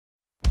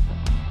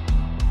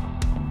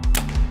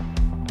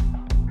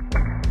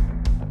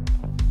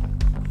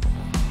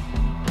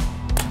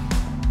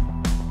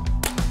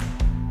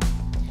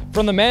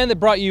From the man that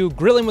brought you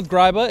Grilling with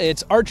Gryba,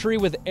 it's Archery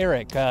with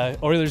Eric.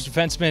 Oilers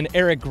defenseman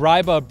Eric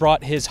Gryba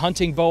brought his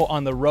hunting bow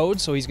on the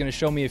road, so he's going to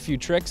show me a few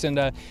tricks,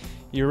 and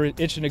you're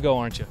itching to go,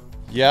 aren't you?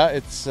 Yeah,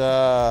 it's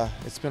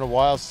been a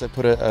while since I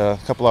put a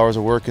couple hours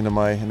of work into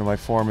my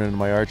form and into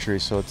my archery,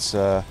 so it's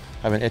I've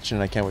been itching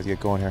and I can't wait to get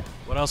going here.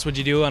 What else would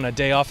you do on a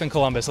day off in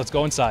Columbus? Let's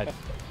go inside.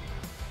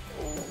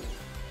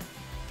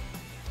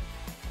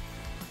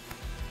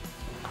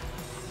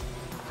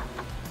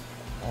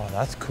 Oh,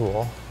 that's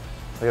cool.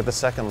 I got the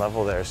second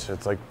level there, so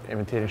it's like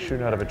imitating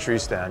shooting out of a tree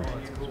stand.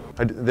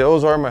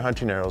 Those are my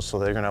hunting arrows, so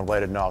they're gonna have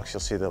lighted nocks.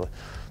 You'll see the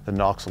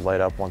nocks will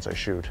light up once I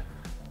shoot.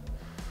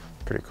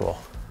 Pretty cool.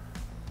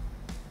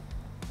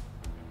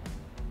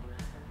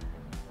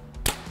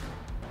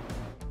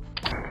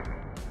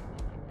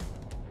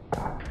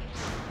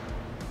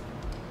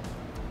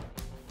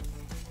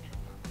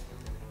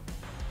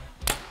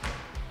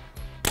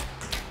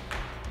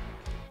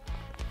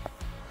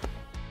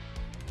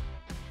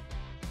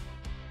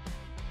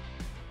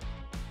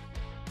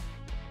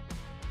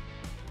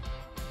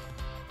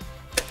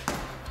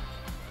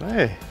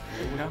 Hey.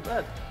 Not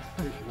bad.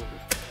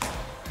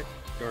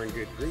 Darn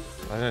good group.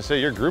 I was gonna say,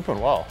 you're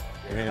grouping well.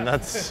 I mean,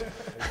 that's...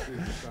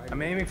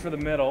 I'm aiming for the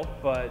middle,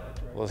 but...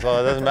 Well, so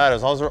it doesn't matter.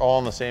 As long as we're all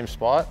in the same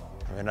spot,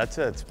 I mean, that's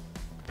it. It's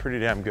pretty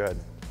damn good.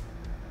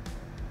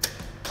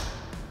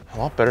 A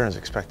lot better than I was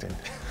expecting,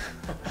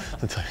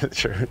 to tell you the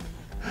truth.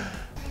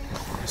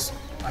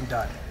 I'm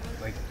done.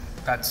 Like,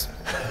 I'm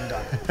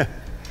done.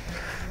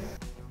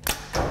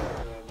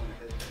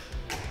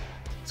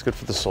 It's good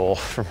for the soul.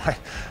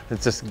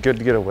 It's just good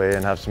to get away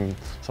and have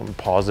something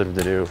positive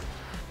to do.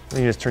 You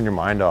can just turn your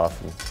mind off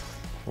and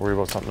worry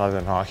about something other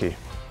than hockey.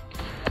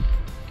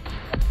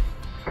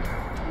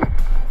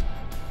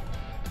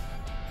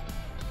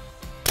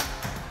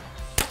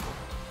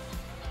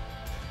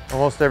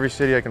 Almost every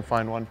city I can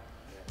find one.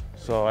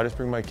 So I just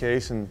bring my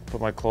case and put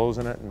my clothes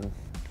in it and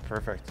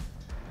perfect.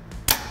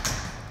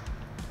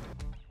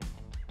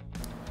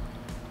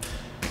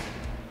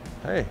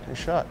 Hey, nice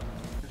shot.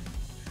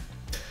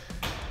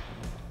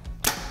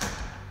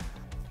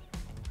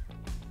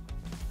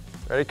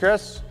 Ready,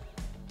 Chris?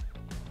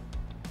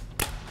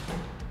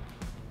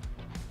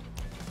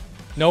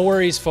 No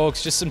worries,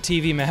 folks, just some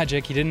TV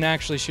magic. He didn't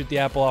actually shoot the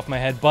apple off my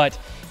head, but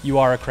you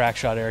are a crack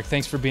shot, Eric.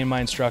 Thanks for being my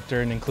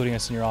instructor and including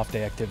us in your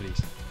off-day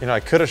activities. You know,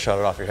 I could have shot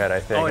it off your head, I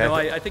think. Oh, no,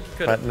 I think you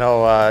could have. But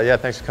no, yeah,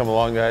 thanks for coming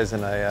along, guys,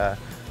 and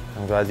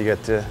I'm glad you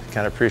get to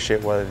kind of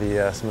appreciate some of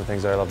the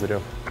things I love to do.